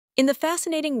In the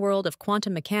fascinating world of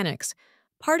quantum mechanics,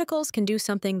 particles can do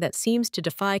something that seems to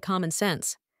defy common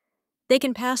sense. They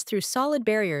can pass through solid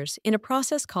barriers in a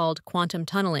process called quantum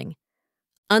tunneling.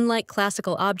 Unlike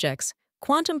classical objects,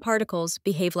 quantum particles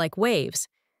behave like waves,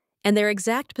 and their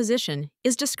exact position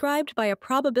is described by a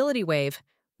probability wave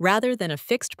rather than a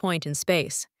fixed point in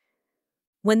space.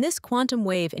 When this quantum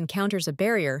wave encounters a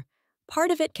barrier, part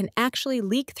of it can actually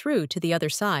leak through to the other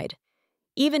side,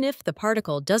 even if the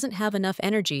particle doesn't have enough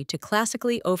energy to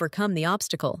classically overcome the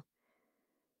obstacle.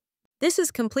 This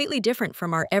is completely different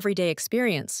from our everyday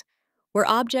experience, where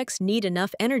objects need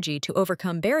enough energy to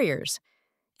overcome barriers.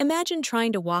 Imagine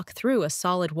trying to walk through a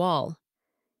solid wall.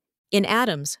 In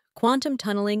atoms, quantum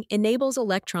tunneling enables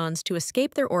electrons to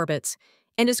escape their orbits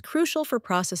and is crucial for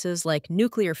processes like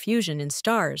nuclear fusion in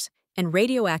stars and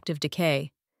radioactive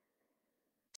decay.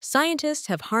 Scientists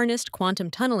have harnessed quantum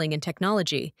tunneling in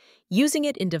technology, using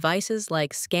it in devices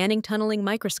like scanning tunneling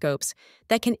microscopes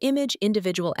that can image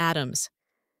individual atoms.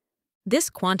 This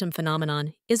quantum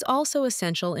phenomenon is also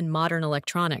essential in modern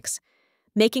electronics,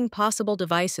 making possible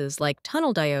devices like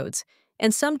tunnel diodes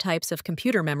and some types of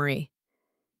computer memory.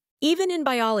 Even in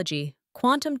biology,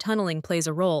 quantum tunneling plays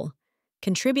a role,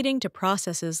 contributing to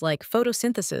processes like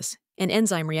photosynthesis and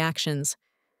enzyme reactions.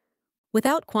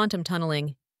 Without quantum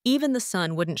tunneling, even the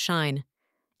sun wouldn't shine,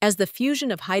 as the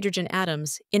fusion of hydrogen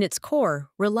atoms in its core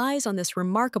relies on this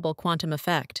remarkable quantum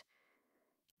effect.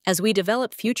 As we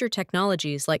develop future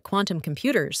technologies like quantum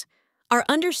computers, our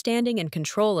understanding and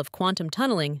control of quantum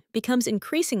tunneling becomes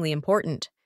increasingly important.